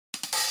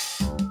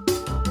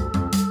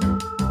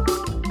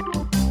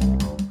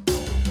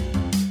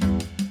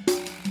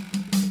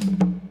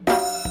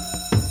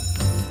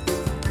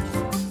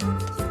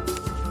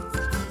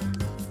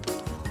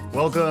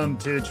Welcome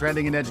to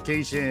Trending in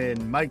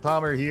Education. Mike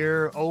Palmer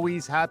here.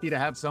 Always happy to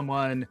have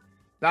someone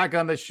back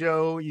on the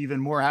show. Even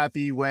more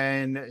happy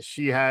when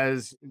she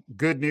has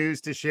good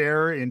news to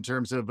share in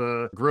terms of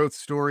a growth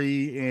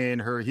story in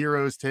her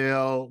hero's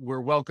tale.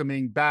 We're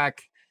welcoming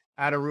back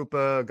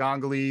Adarupa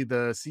Ganguly,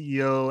 the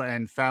CEO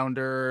and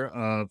founder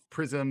of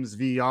Prisms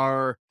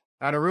VR.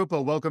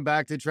 Adarupa, welcome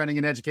back to Trending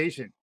in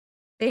Education.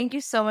 Thank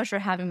you so much for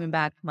having me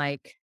back,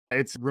 Mike.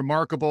 It's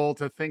remarkable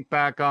to think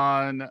back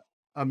on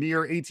a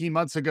mere 18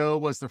 months ago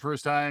was the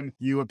first time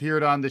you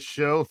appeared on the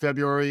show,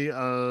 February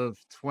of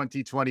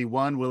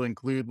 2021. We'll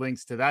include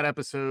links to that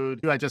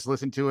episode. I just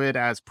listened to it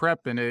as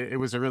prep, and it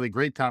was a really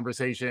great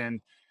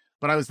conversation.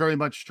 But I was very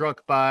much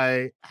struck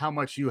by how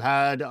much you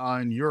had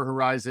on your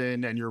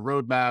horizon and your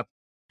roadmap.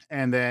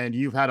 And then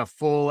you've had a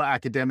full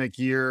academic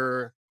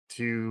year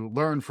to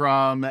learn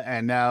from,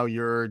 and now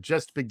you're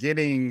just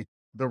beginning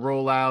the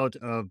rollout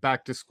of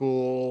back to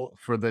school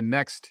for the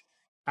next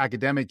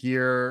academic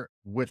year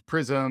with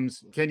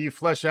Prisms. Can you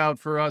flesh out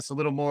for us a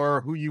little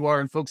more who you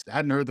are and folks that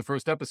hadn't heard the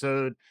first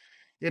episode,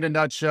 in a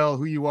nutshell,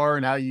 who you are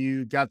and how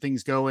you got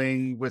things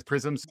going with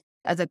Prisms?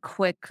 As a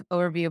quick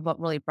overview of what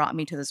really brought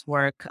me to this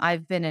work,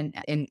 I've been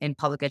in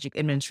public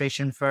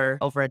administration for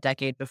over a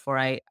decade before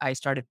I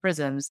started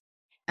Prisms.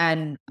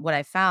 And what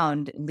I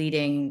found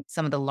leading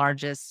some of the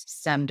largest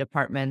STEM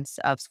departments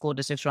of school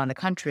districts around the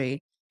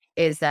country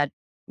is that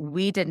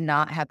we did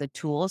not have the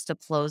tools to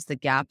close the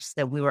gaps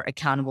that we were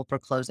accountable for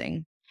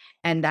closing.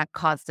 And that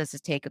caused us to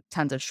take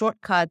tons of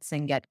shortcuts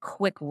and get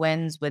quick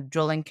wins with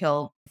drill and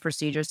kill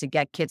procedures to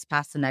get kids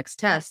past the next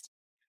test.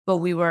 But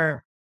we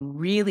were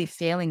really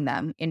failing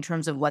them in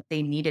terms of what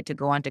they needed to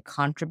go on to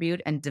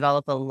contribute and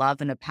develop a love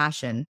and a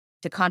passion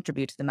to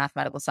contribute to the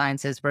mathematical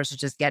sciences versus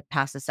just get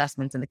past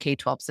assessments in the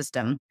K-12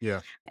 system. Yeah.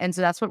 And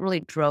so that's what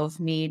really drove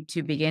me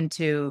to begin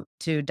to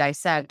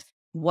dissect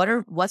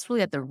what's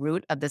really at the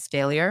root of this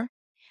failure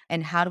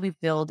and how do we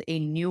build a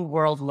new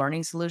world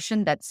learning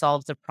solution that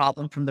solves the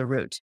problem from the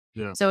root.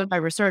 Yeah. So in my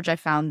research, I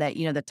found that,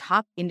 the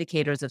top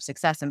indicators of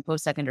success in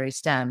post-secondary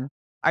STEM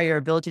are your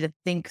ability to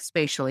think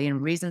spatially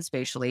and reason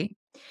spatially,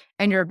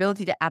 and your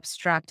ability to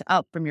abstract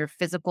up from your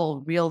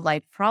physical real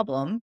life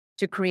problem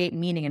to create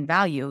meaning and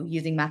value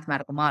using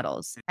mathematical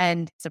models.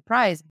 And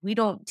surprise, we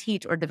don't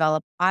teach or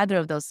develop either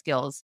of those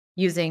skills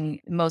using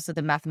most of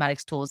the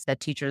mathematics tools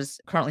that teachers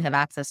currently have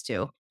access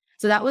to.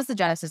 So that was the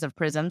genesis of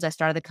Prisms. I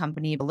started the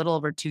company a little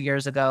over 2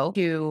 years ago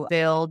to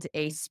build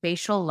a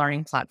spatial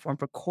learning platform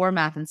for core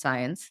math and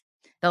science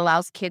that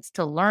allows kids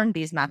to learn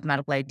these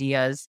mathematical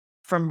ideas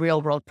from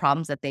real world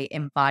problems that they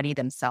embody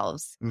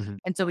themselves. Mhm.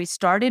 And so we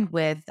started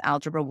with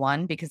Algebra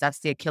 1 because that's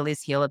the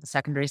Achilles heel of the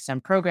secondary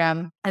STEM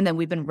program. And then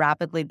we've been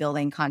rapidly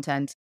building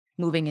content,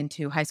 moving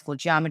into high school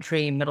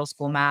geometry, middle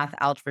school math,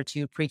 Algebra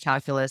 2,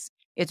 pre-calculus.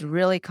 It's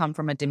really come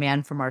from a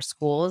demand from our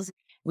schools.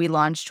 We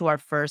launched to our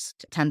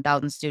first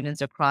 10,000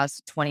 students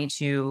across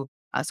 22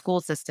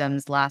 school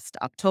systems last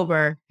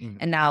October. Mhm.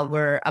 And now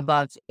we're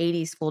above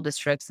 80 school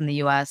districts in the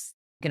US,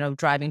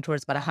 driving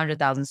towards about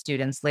 100,000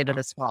 students later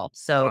this fall.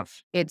 So Wow.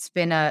 it's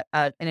been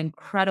an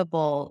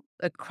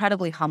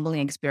incredibly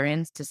humbling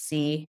experience to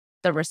see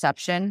the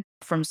reception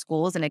from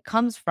schools. And it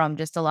comes from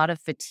just a lot of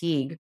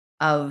fatigue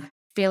of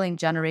failing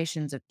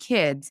generations of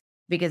kids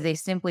because they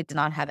simply do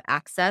not have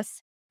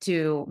access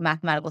to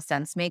mathematical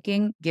sense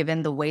making,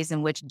 given the ways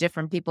in which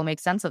different people make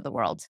sense of the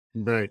world.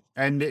 Right.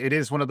 And it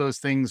is one of those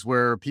things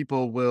where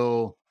people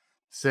will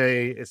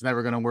say it's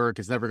never going to work,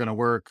 it's never going to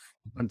work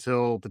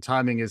until the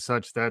timing is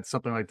such that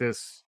something like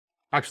this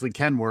actually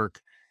can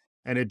work.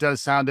 And it does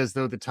sound as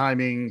though the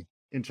timing,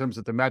 in terms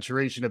of the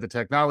maturation of the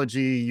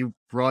technology, you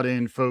brought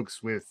in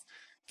folks with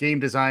game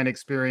design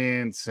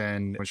experience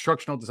and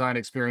instructional design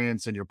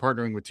experience, and you're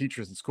partnering with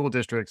teachers and school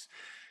districts.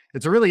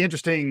 It's a really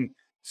interesting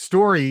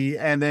story.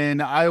 And then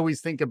I always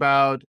think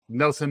about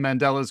Nelson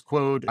Mandela's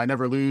quote, "I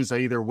never lose, I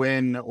either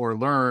win or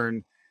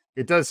learn."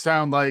 It does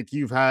sound like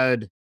you've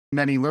had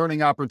many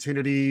learning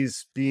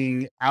opportunities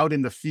being out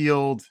in the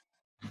field,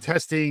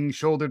 testing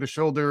shoulder to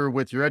shoulder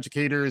with your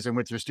educators and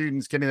with your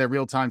students, getting that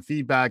real time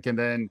feedback, and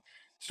then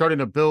starting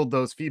to build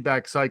those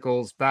feedback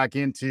cycles back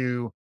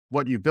into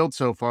what you've built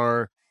so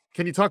far.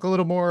 Can you talk a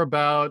little more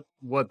about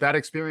what that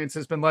experience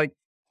has been like?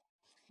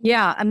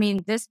 Yeah, I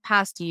mean, this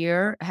past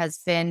year has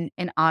been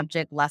an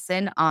object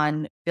lesson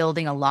on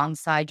building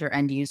alongside your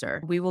end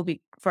user. We will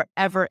be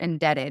forever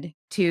indebted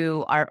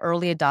to our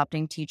early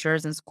adopting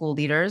teachers and school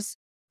leaders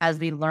as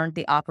we learned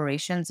the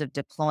operations of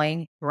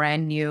deploying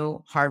brand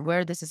new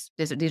hardware. These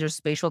are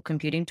spatial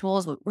computing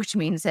tools, which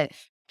means that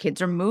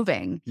kids are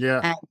moving Yeah.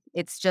 and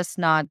it's just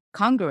not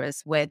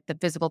congruous with the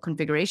physical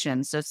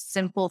configuration. So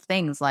simple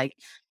things like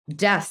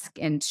desk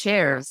and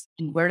chairs,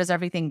 and where does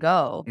everything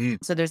go? Mm.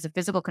 So there's the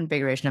physical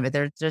configuration of it.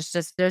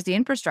 There's the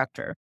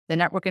infrastructure, the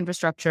network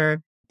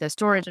infrastructure, the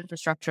storage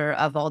infrastructure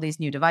of all these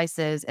new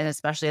devices, and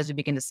especially as we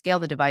begin to scale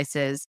the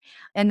devices.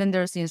 And then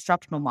there's the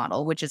instructional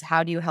model, which is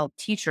how do you help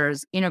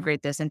teachers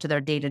integrate this into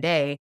their day to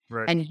day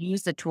Right. and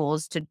use the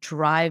tools to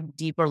drive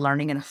deeper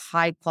learning and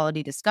high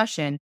quality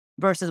discussion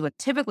versus what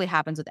typically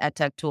happens with ed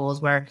tech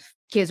tools where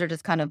kids are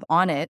just kind of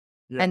on it,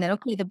 Yeah. And then,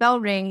 okay, the bell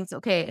rings.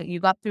 Okay, you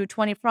got through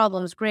 20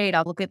 problems. Great.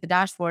 I'll look at the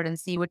dashboard and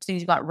see which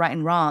things you got right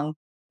and wrong.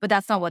 But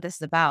that's not what this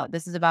is about.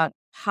 This is about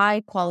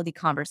high quality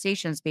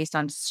conversations based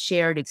on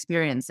shared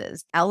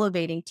experiences,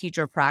 elevating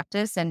teacher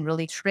practice and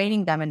really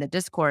training them in the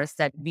discourse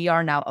that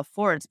VR now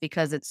affords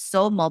because it's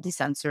so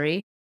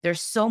multisensory.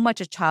 There's so much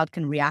a child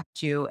can react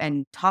to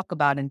and talk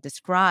about and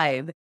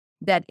describe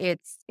that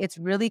it's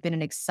really been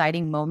an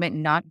exciting moment,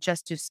 not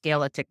just to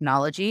scale a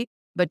technology,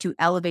 but to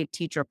elevate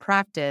teacher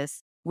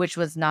practice, which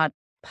was not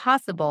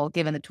possible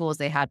given the tools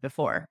they had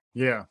before.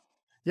 Yeah.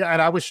 Yeah,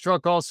 and I was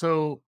struck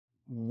also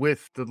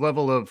with the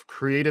level of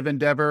creative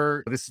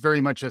endeavor. This is very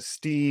much a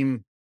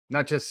STEAM,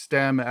 not just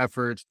STEM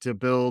effort to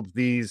build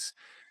these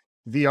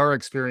VR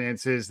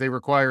experiences. They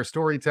require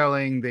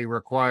storytelling, they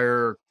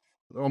require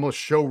almost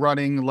show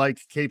running like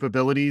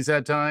capabilities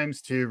at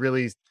times to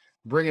really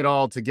bring it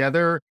all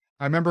together.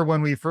 I remember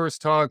when we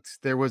first talked,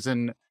 there was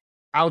an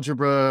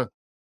algebra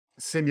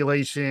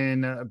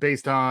simulation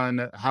based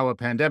on how a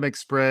pandemic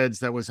spreads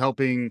that was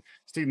helping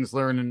students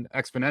learn in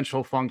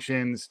exponential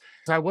functions.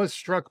 I was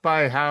struck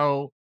by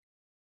how,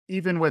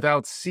 even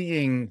without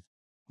seeing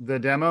the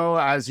demo,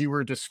 as you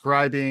were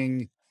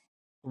describing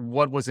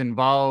what was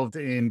involved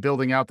in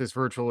building out this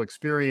virtual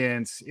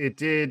experience, it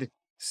did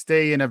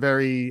stay in a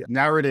very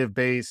narrative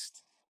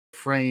based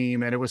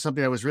frame. And it was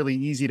something that was really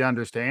easy to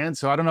understand.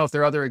 So I don't know if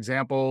there are other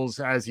examples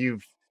as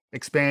you've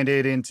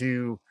expanded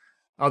into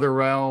other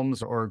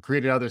realms or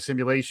created other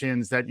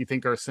simulations that you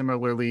think are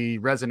similarly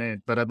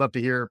resonant, but I'd love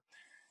to hear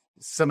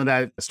some of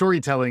that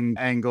storytelling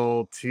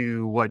angle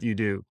to what you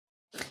do.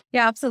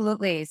 Yeah,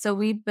 absolutely. So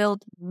we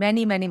built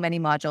many, many, many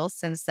modules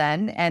since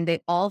then, and they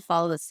all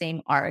follow the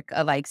same arc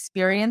of I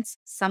experience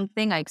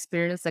something, I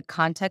experience the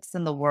context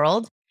in the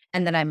world,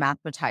 and then I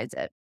mathematize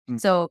it. Mm.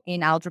 So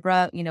in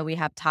algebra, we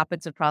have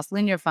topics across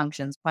linear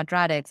functions,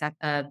 quadratics,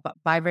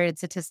 bivariate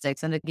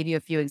statistics. And to give you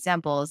a few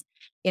examples,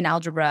 in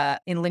algebra,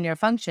 in linear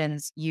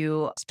functions,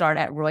 you start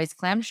at Roy's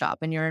Clam Shop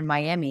and you're in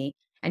Miami,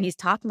 and he's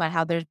talking about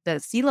how the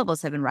sea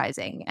levels have been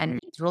rising, and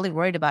he's really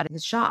worried about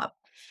his shop.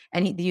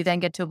 And you then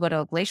get to go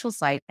to a glacial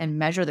site and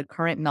measure the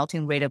current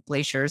melting rate of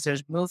glaciers.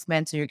 There's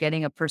movement, so you're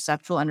getting a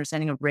perceptual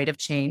understanding of rate of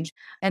change.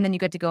 And then you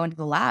get to go into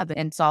the lab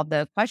and solve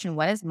the question,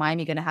 when is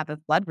Miami going to have a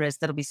flood risk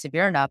that'll be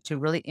severe enough to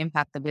really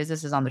impact the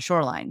businesses on the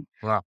shoreline?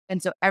 Wow.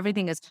 And so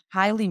everything is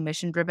highly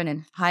mission driven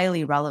and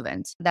highly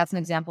relevant. That's an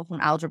example from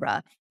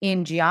algebra.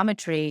 In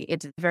geometry,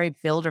 it's very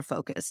builder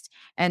focused.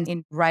 And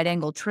in right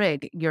angle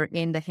trig, you're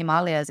in the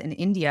Himalayas in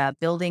India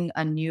building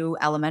a new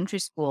elementary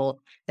school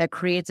that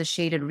creates a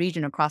shaded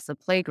region across the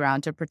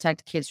playground to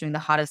protect kids during the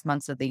hottest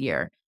months of the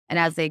year. And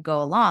as they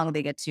go along,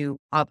 they get to,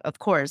 of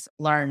course,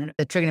 learn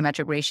the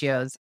trigonometric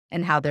ratios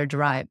and how they're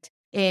derived.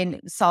 In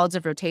solids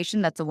of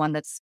rotation, that's the one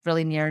that's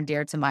really near and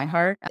dear to my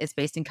heart. It's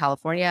based in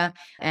California,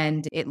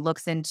 and it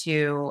looks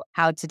into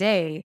how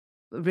today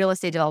real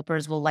estate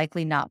developers will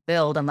likely not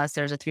build unless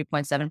there's a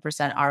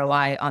 3.7%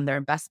 ROI on their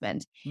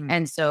investment. Mm.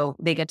 And so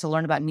they get to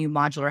learn about new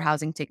modular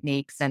housing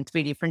techniques and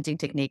 3D printing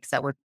techniques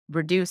that would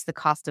reduce the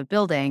cost of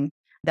building,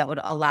 that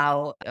would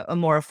allow a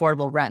more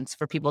affordable rents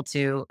for people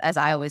to, as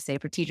I always say,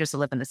 for teachers to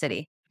live in the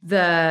city.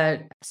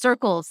 The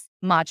circles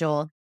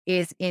module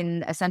is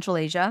in Central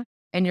Asia,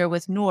 and you're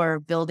with Noor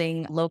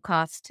building low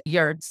cost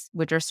yurts,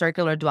 which are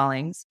circular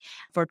dwellings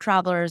for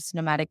travelers,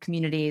 nomadic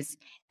communities.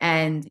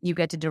 And you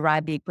get to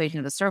derive the equation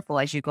of the circle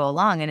as you go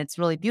along. And it's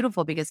really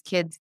beautiful because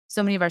kids,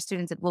 so many of our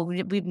students said, well,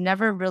 we've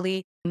never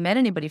really met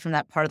anybody from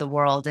that part of the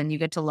world. And you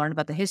get to learn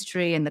about the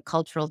history and the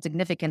cultural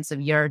significance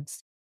of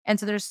yurts. And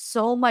so there's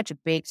so much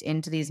baked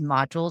into these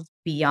modules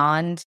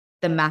beyond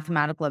the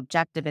mathematical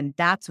objective. And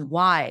that's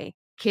why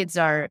kids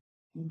are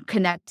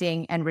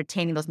connecting and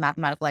retaining those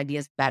mathematical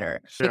ideas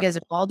better, Yeah. because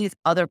of all these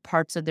other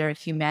parts of their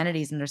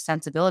humanities and their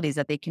sensibilities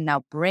that they can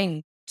now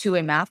bring to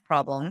a math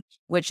problem,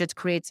 which just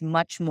creates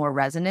much more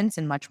resonance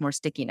and much more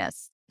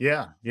stickiness.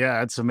 Yeah,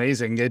 yeah, it's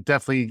amazing. It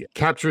definitely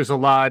captures a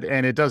lot.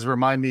 And it does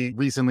remind me,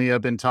 recently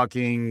I've been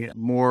talking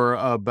more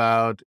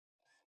about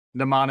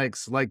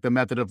mnemonics like the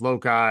method of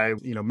loci,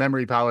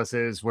 memory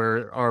palaces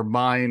where our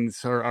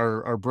minds or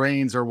our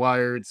brains are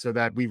wired so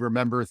that we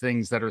remember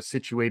things that are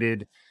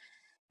situated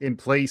in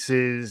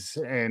places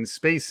and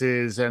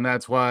spaces. And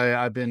that's why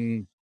I've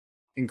been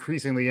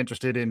increasingly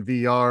interested in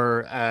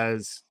VR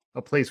as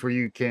a place where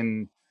you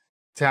can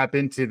tap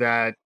into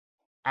that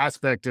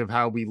aspect of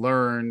how we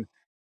learn.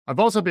 I've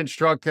also been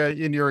struck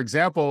in your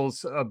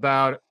examples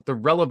about the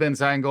relevance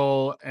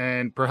angle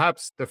and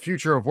perhaps the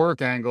future of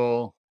work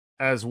angle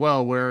as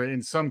well, where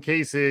in some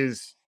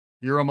cases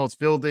you're almost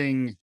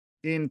building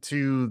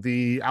into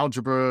the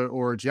algebra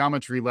or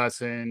geometry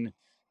lesson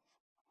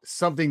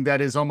something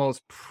that is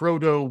almost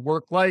proto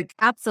work like.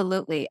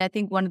 Absolutely. I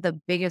think one of the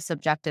biggest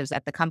objectives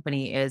at the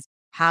company is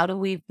how do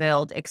we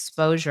build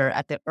exposure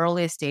at the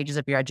earliest stages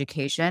of your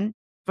education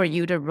for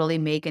you to really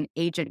make an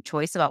agent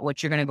choice about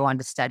what you're going to go on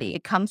to study.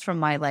 It comes from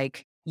my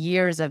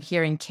years of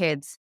hearing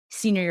kids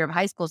senior year of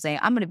high school saying,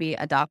 I'm going to be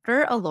a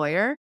doctor, a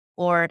lawyer,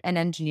 or an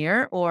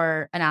engineer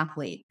or an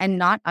athlete, and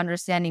not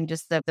understanding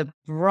just the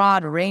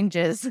broad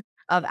ranges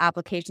of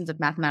applications of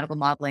mathematical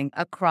modeling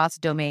across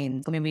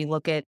domains. I mean, we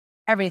look at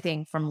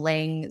everything from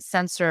laying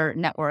sensor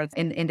networks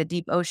in the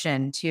deep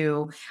ocean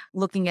to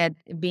looking at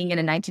being in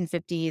a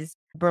 1950s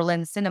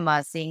Berlin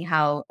cinema, seeing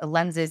how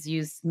lenses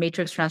use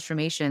matrix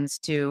transformations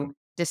to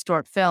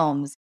distort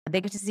films.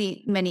 They get to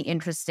see many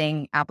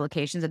interesting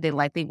applications that they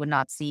likely would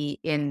not see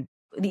in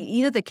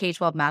either the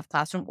K-12 math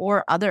classroom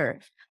or other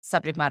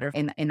subject matter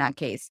in that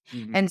case.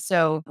 Mhm. And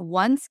so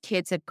once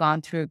kids have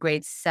gone through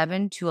grades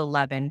 7 to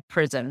 11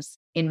 prisms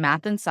in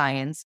math and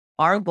science,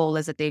 our goal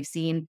is that they've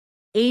seen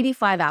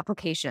 85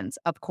 applications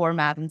of core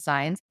math and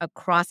science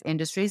across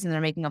industries, and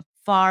they're making a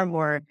far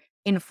more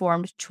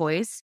informed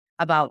choice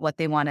about what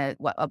they want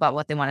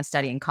to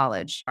study in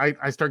college.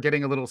 I start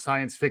getting a little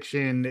science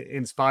fiction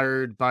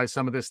inspired by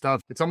some of this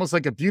stuff. It's almost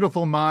like A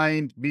Beautiful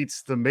Mind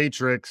meets The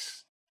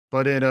Matrix,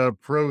 but in a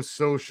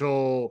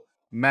pro-social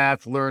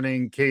math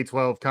learning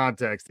K-12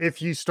 context.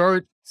 If you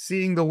start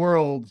seeing the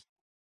world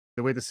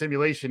the way the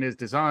simulation is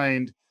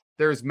designed,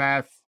 there's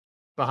math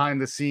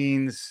behind the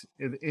scenes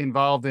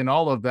involved in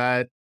all of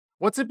that.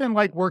 What's it been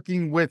like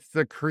working with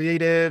the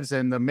creatives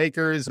and the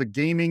makers, the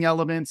gaming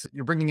elements?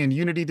 You're bringing in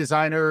Unity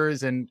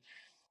designers and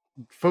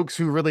folks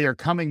who really are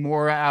coming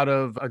more out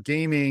of a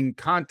gaming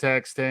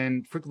context,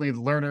 and frequently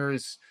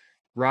learners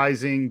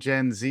rising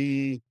Gen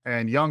Z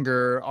and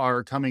younger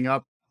are coming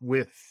up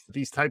with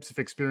these types of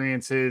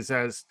experiences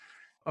as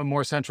a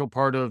more central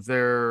part of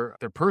their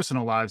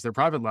personal lives, their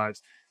private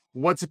lives.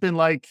 What's it been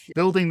like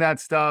building that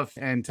stuff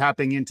and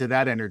tapping into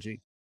that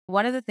energy?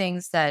 One of the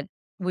things that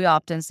we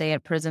often say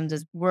at Prisms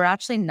is we're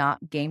actually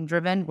not game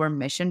driven, we're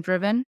mission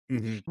driven.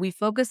 Mhm. We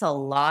focus a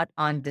lot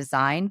on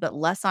design, but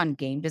less on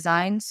game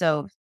design.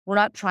 So we're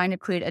not trying to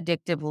create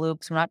addictive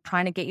loops. We're not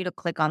trying to get you to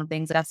click on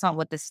things. That's not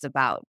what this is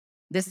about.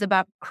 This is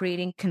about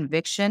creating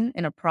conviction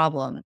in a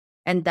problem.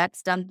 And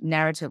that's done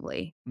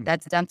narratively. Mm.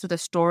 That's done through the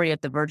story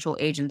of the virtual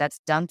agent. That's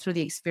done through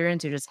the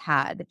experience you just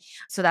had.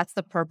 So that's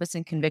the purpose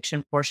and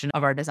conviction portion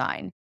of our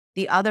design.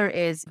 The other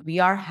is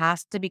VR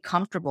has to be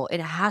comfortable.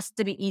 It has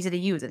to be easy to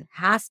use. It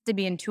has to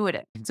be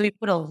intuitive. So we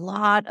put a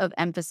lot of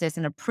emphasis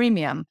and a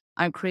premium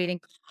on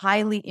creating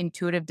highly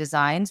intuitive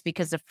designs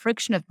because the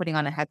friction of putting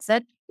on a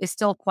headset is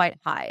still quite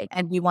high.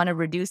 And we want to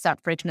reduce that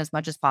friction as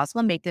much as possible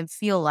and make them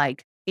feel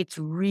like it's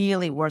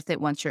really worth it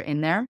once you're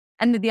in there.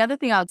 And the other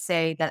thing I would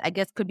say that I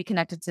guess could be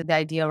connected to the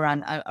idea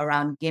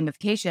around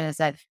gamification is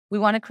that we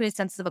want to create a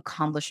sense of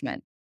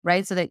accomplishment,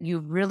 right? So that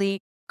you've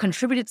really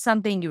contributed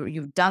something,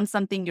 you've done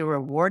something, you're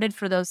rewarded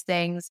for those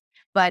things.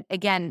 But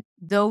again,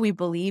 though we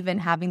believe in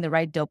having the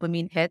right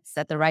dopamine hits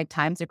at the right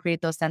times to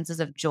create those senses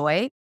of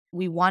joy,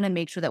 we want to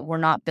make sure that we're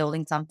not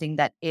building something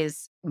that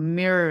is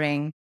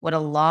mirroring what a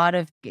lot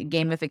of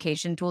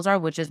gamification tools are,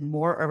 which is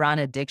more around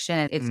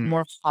addiction. It's Mm.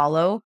 more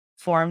hollow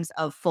forms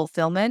of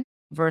fulfillment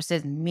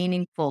versus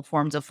meaningful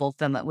forms of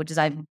fulfillment, which is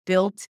I've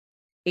built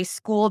a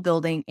school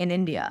building in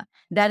India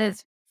that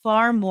is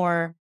far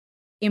more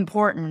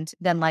important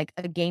than like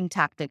a game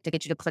tactic to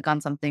get you to click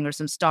on something or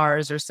some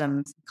stars or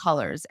some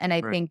colors. And I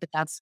Right. think that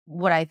that's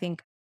what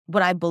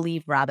I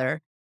believe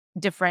rather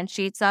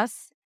differentiates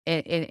us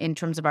in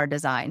terms of our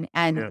design.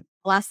 And Yeah.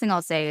 the last thing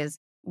I'll say is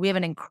we have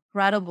an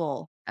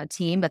incredible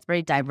team that's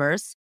very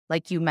diverse.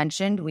 Like you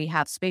mentioned, we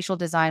have spatial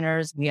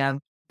designers, we have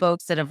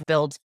folks that have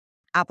built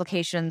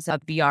applications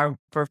of VR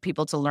for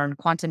people to learn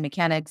quantum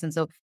mechanics. And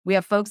so we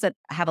have folks that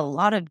have a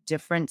lot of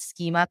different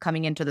schema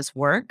coming into this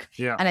work.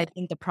 Yeah. And I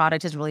think the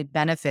product has really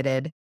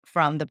benefited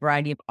from the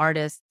variety of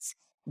artists,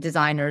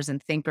 designers,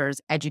 and thinkers,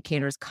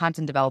 educators,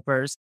 content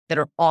developers that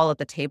are all at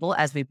the table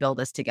as we build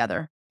this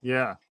together.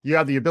 Yeah. You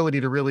have the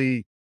ability to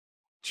really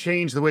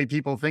change the way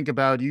people think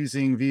about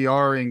using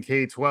VR in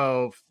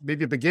K-12,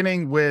 maybe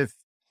beginning with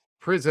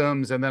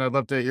prisms. And then I'd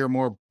love to hear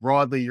more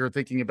broadly you're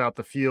thinking about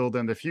the field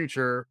and the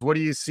future. What do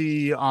you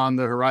see on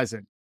the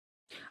horizon?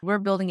 We're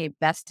building a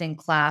best in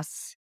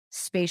class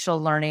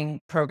spatial learning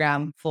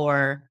program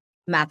for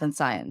math and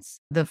science.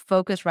 The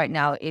focus right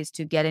now is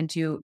to get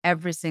into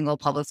every single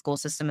public school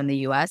system in the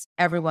US.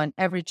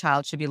 Every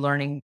child should be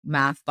learning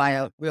math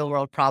via real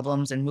world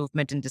problems and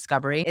movement and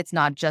discovery. It's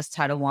not just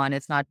Title I.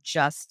 It's not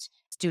just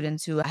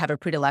students who have a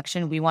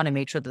predilection. We want to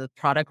make sure that the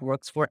product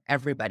works for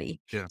everybody.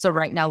 Yeah. So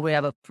right now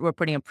we're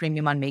putting a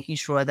premium on making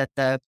sure that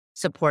the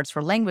supports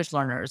for language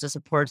learners, the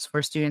supports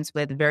for students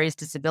with various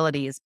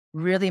disabilities,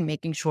 really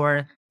making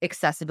sure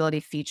accessibility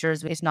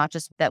features is not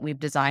just that we've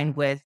designed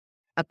with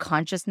a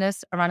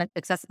consciousness around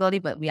accessibility,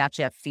 but we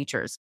actually have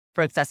features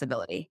for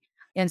accessibility.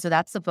 And so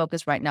that's the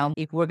focus right now.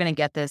 If we're going to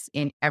get this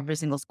in every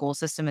single school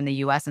system in the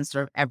US and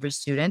serve every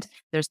student,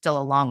 there's still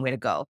a long way to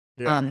go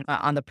Yeah.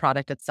 on the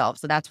product itself.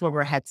 So that's where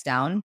we're heads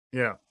down.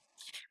 Yeah.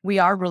 We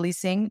are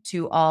releasing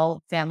to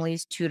all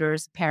families,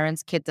 tutors,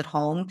 parents, kids at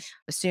home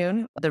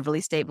soon. The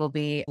release date will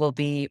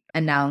be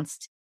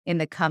announced in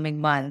the coming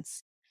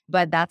months.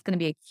 But that's going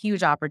to be a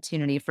huge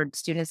opportunity for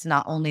students to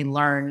not only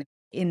learn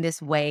in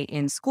this way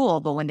in school,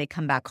 but when they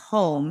come back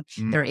home,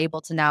 Mm, they're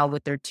able to now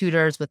with their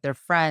tutors, with their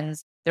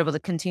friends, they're able to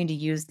continue to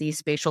use these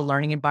spatial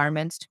learning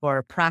environments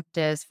for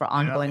practice, for yeah.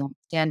 ongoing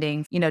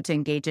understanding, to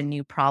engage in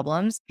new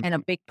problems. And a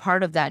big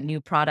part of that new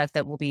product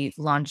that will be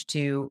launched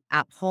to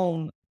at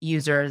home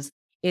users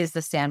is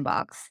the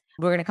sandbox.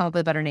 We're going to come up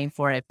with a better name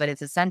for it, but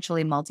it's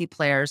essentially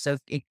multiplayer. So,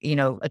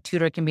 a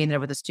tutor can be in there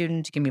with a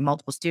student, it can be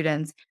multiple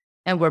students,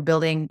 and we're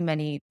building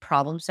many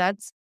problem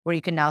sets where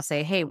you can now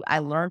say, hey, I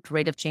learned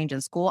rate of change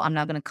in school. I'm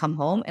now going to come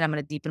home and I'm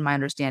going to deepen my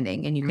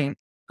understanding. And you Mm, can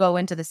go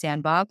into the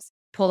sandbox,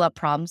 pull up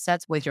problem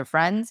sets with your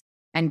friends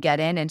and get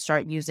in and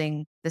start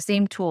using the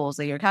same tools,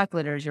 like your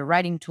calculators, your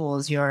writing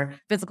tools, your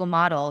physical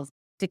models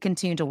to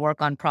continue to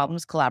work on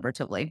problems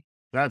collaboratively.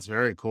 that's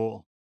very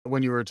cool.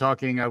 When you were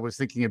talking, I was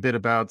thinking a bit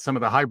about some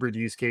of the hybrid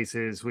use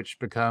cases, which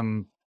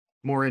become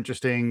more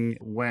interesting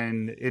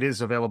when it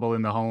is available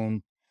in the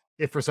home.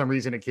 If for some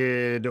reason a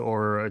kid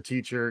or a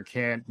teacher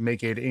can't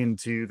make it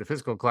into the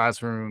physical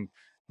classroom,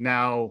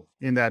 now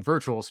in that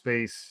virtual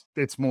space,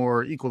 it's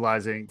more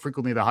equalizing.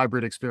 Frequently, the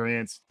hybrid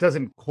experience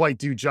doesn't quite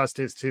do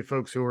justice to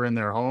folks who are in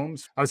their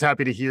homes. I was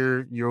happy to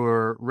hear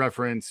your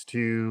reference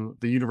to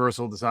the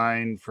universal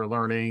design for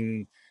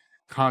learning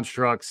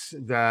constructs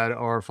that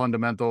are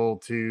fundamental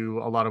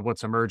to a lot of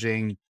what's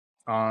emerging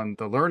on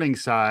the learning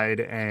side,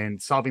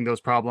 and solving those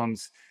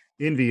problems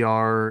in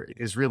VR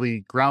is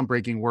really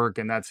groundbreaking work,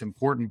 and that's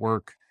important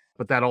work.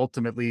 But that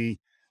ultimately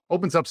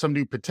opens up some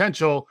new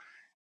potential.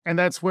 And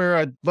that's where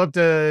I'd love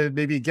to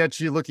maybe get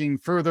you looking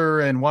further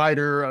and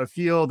wider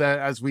afield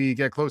as we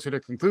get closer to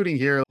concluding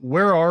here.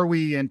 Where are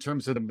we in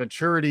terms of the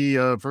maturity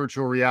of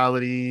virtual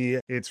reality,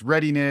 its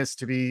readiness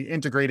to be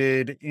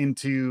integrated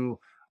into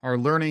our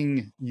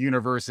learning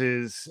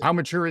universes? How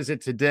mature is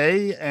it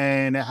today?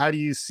 And how do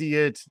you see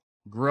it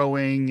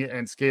growing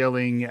and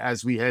scaling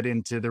as we head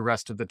into the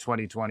rest of the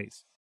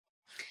 2020s?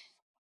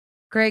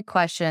 Great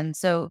question.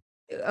 So,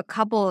 a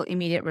couple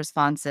immediate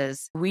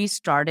responses. We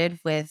started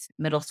with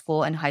middle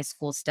school and high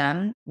school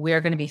STEM.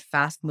 We're going to be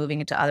fast moving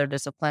into other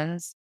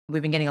disciplines.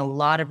 We've been getting a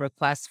lot of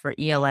requests for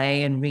ELA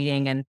and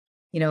reading, and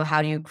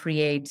how do you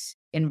create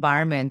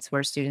environments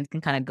where students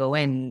can kind of go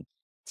in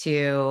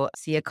to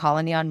see a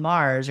colony on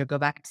Mars or go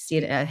back to see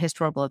a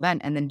historical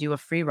event and then do a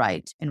free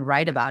write and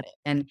write about it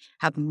and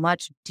have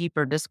much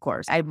deeper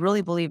discourse. I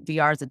really believe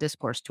VR is a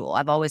discourse tool.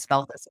 I've always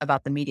felt this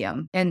about the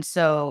medium. And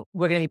so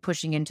we're going to be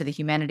pushing into the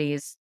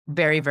humanities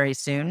very, very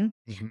soon.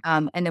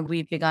 Mhm. And then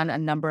we've begun a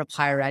number of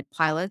higher ed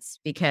pilots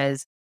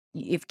because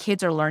if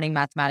kids are learning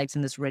mathematics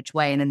in this rich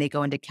way and then they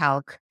go into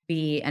Calc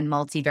B and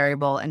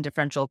multivariable and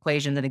differential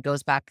equations, and it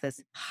goes back to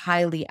this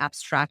highly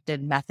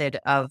abstracted method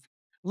of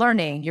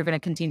learning, you're going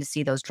to continue to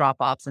see those drop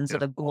offs. And so Yeah.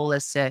 the goal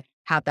is to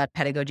have that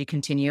pedagogy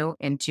continue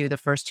into the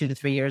first 2 to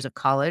 3 years of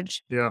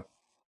college. Yeah.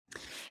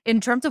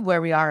 In terms of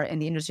where we are in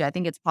the industry, I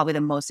think it's probably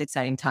the most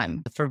exciting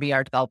time for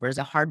VR developers.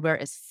 The hardware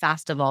is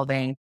fast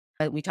evolving.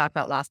 We talked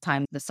about last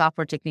time, the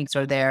software techniques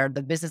are there,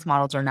 the business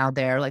models are now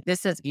there. Like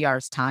this is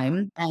VR's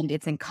time. And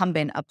it's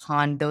incumbent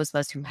upon those of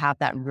us who have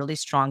that really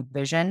strong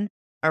vision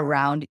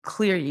around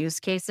clear use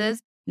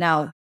cases.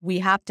 Now, we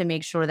have to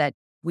make sure that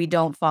we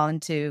don't fall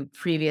into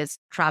previous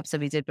traps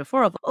that we did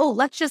before of, oh,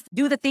 let's just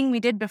do the thing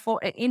we did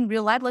before in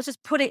real life. Let's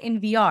just put it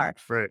in VR.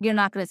 Right. You're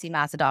not going to see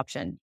mass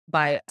adoption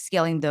by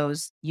scaling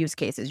those use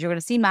cases. You're going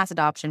to see mass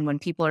adoption when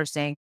people are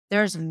saying,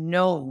 there's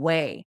no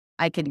way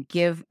I could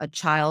give a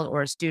child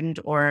or a student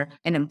or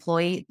an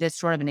employee this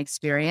sort of an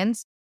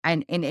experience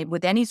and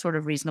with any sort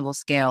of reasonable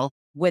scale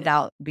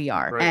without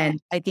VR. Right. And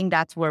I think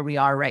that's where we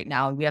are right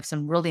now. We have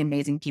some really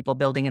amazing people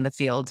building in the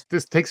field.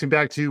 This takes me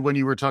back to when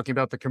you were talking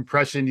about the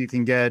compression you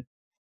can get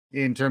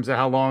in terms of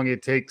how long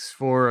it takes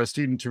for a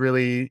student to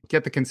really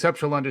get the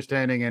conceptual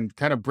understanding and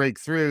kind of break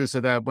through,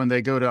 so that when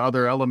they go to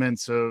other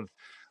elements of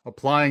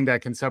applying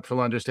that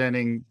conceptual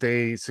understanding,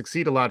 they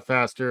succeed a lot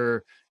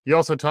faster. You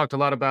also talked a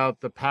lot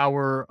about the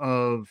power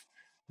of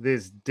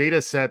this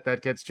data set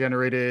that gets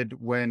generated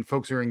when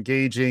folks are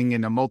engaging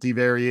in a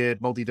multivariate,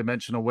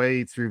 multidimensional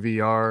way through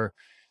VR.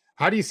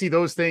 How do you see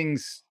those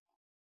things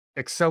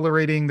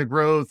accelerating the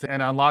growth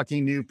and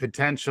unlocking new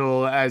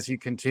potential as you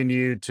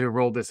continue to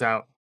roll this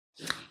out?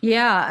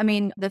 Yeah, I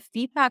mean, the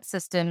feedback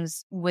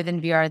systems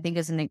within VR, I think,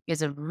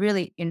 is a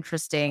really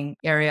interesting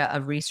area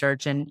of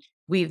research, and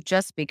we've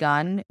just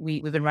begun.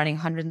 We've been running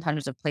hundreds and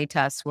hundreds of play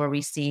tests where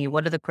we see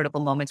what are the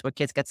critical moments where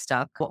kids get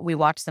stuck. We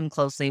watch them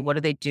closely. What do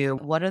they do?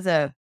 What are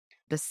the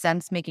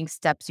sense making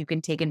steps you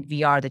can take in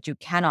VR that you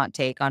cannot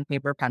take on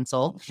paper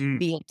pencil? Mm,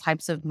 Be it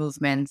types of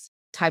movements,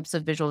 types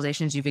of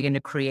visualizations you begin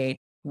to create,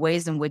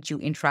 ways in which you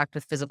interact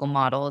with physical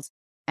models.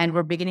 And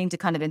we're beginning to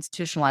kind of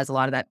institutionalize a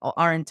lot of that.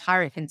 Our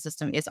entire hint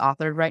system is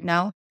authored right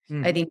now. I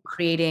mm. think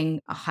creating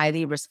a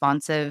highly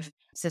responsive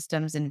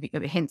systems and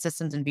hint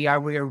systems in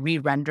VR where you're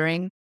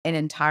re-rendering an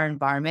entire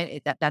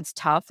environment, that's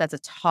tough. That's a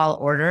tall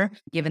order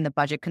given the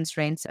budget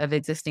constraints of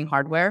existing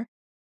hardware.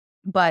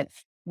 But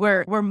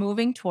we're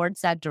moving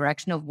towards that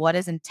direction of what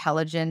does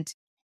intelligent,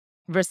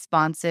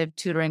 responsive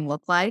tutoring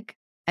look like.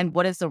 and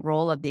what is the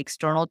role of the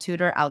external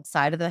tutor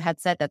outside of the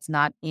headset that's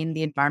not in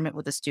the environment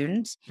with the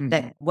student,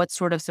 that what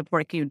sort of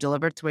support can you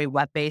deliver through a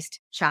web-based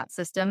chat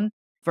system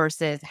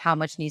versus how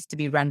much needs to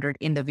be rendered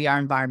in the VR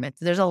environment.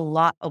 So there's a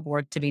lot of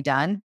work to be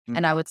done.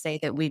 And I would say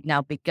that we've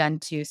now begun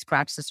to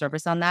scratch the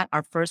surface on that.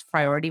 Our first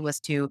priority was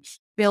to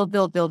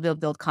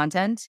build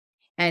content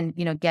and,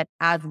 get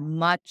as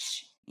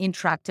much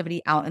interactivity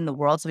out in the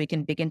world so we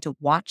can begin to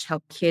watch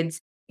how kids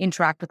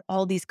interact with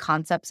all these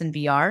concepts in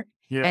VR.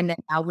 Yeah. And then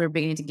now we're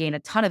beginning to gain a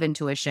ton of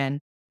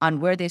intuition on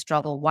where they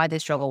struggle, why they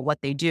struggle,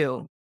 what they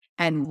do,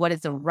 and what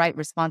is the right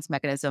response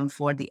mechanism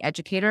for the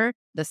educator,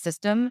 the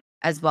system,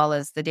 as well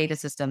as the data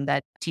system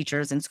that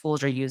teachers and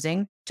schools are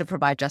using to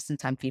provide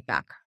just-in-time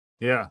feedback.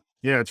 Yeah.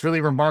 Yeah, it's really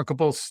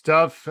remarkable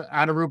stuff.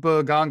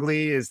 Anurupa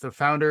Gangli is the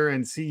founder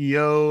and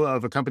CEO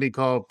of a company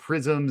called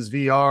Prisms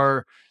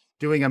VR,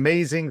 doing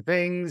amazing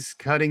things,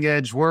 cutting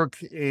edge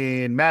work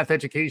in math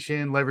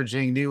education,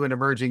 leveraging new and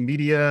emerging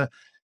media.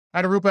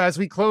 Anurupa, as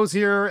we close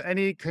here,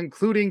 any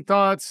concluding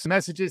thoughts,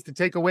 messages to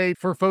take away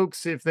for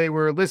folks if they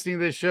were listening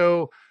to this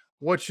show?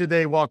 What should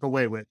they walk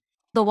away with?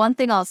 The one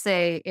thing I'll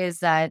say is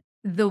that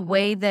the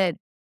way that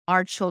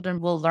our children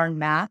will learn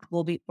math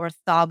will be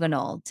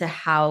orthogonal to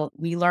how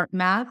we learned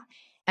math.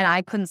 And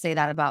I couldn't say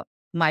that about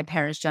my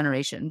parents'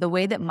 generation. The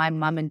way that my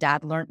mom and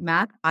dad learned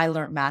math, I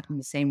learned math in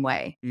the same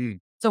way.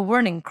 So we're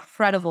an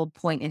incredible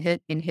point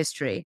in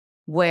history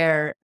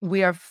where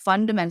we are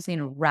fundamentally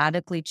and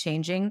radically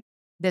changing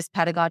this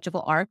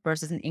pedagogical arc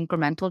versus an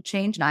incremental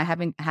change. And I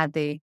haven't had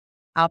the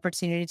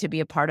opportunity to be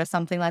a part of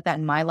something like that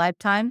in my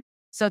lifetime.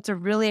 So it's a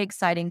really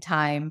exciting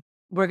time.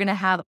 We're going to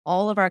have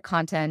all of our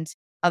content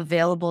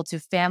available to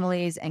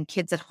families and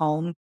kids at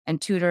home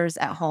and tutors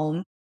at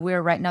home.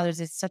 Where right now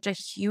there's such a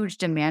huge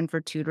demand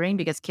for tutoring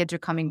because kids are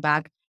coming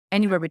back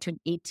anywhere between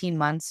 18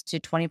 months to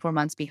 24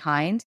 months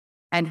behind.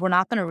 And we're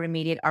not going to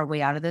remediate our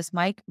way out of this,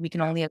 Mike. We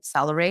can only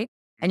accelerate.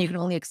 And you can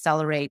only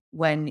accelerate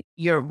when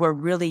we're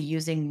really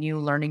using new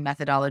learning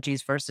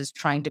methodologies versus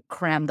trying to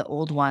cram the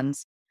old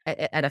ones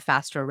at a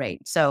faster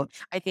rate. So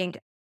I think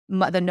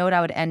the note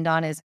I would end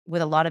on is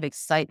with a lot of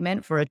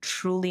excitement for a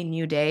truly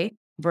new day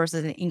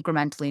versus an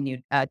incrementally new,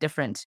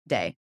 different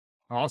day.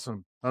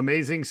 Awesome.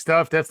 Amazing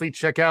stuff. Definitely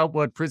check out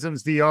what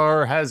Prisms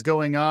VR has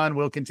going on.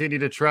 We'll continue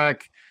to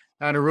track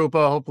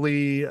Anurupa.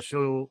 Hopefully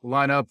she'll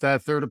line up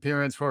that third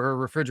appearance for her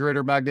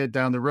refrigerator magnet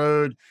down the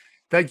road.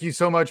 Thank you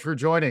so much for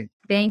joining.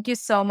 Thank you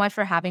so much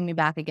for having me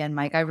back again,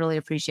 Mike. I really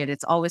appreciate it.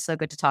 It's always so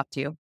good to talk to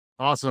you.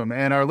 Awesome.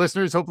 And our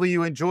listeners, hopefully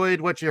you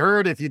enjoyed what you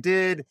heard. If you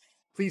did,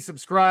 please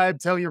subscribe,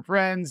 tell your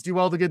friends, do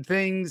all the good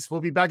things.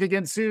 We'll be back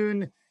again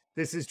soon.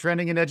 This is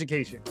Trending in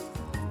Education.